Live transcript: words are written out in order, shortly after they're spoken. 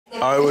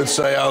I would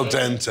say al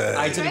dente.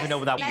 I don't even know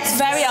what that It's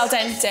very al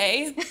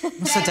dente.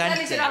 What's al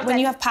dente? When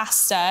you have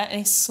pasta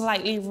and it's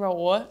slightly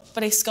raw,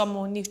 but it's got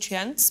more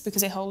nutrients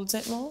because it holds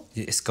it more.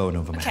 It's going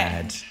over my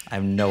head. I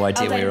have no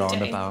idea what you're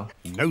on about.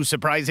 No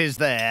surprises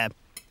there.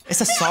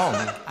 It's a song.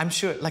 I'm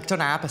sure, like,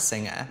 don't ABBA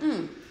sing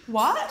it?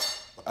 What?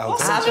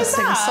 ABBA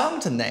sing a song,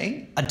 didn't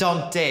they? A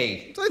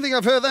dente. Don't think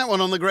I've heard that one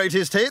on the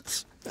greatest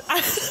hits. I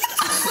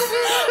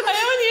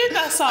haven't heard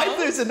that song. I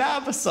think it's an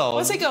ABBA song.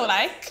 What's it go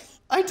like?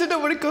 I don't know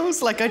what it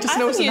goes like. I just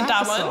know it's an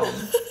ABBA song.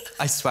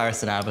 I swear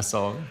it's an ABBA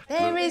song.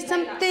 There is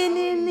something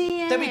in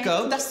the air. There we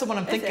go. That's the one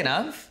I'm thinking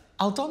of.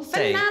 Al dente.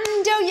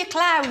 Fernando, you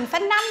clown.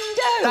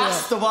 Fernando.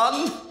 That's the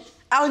one.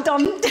 Al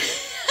dente.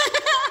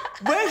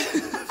 Where?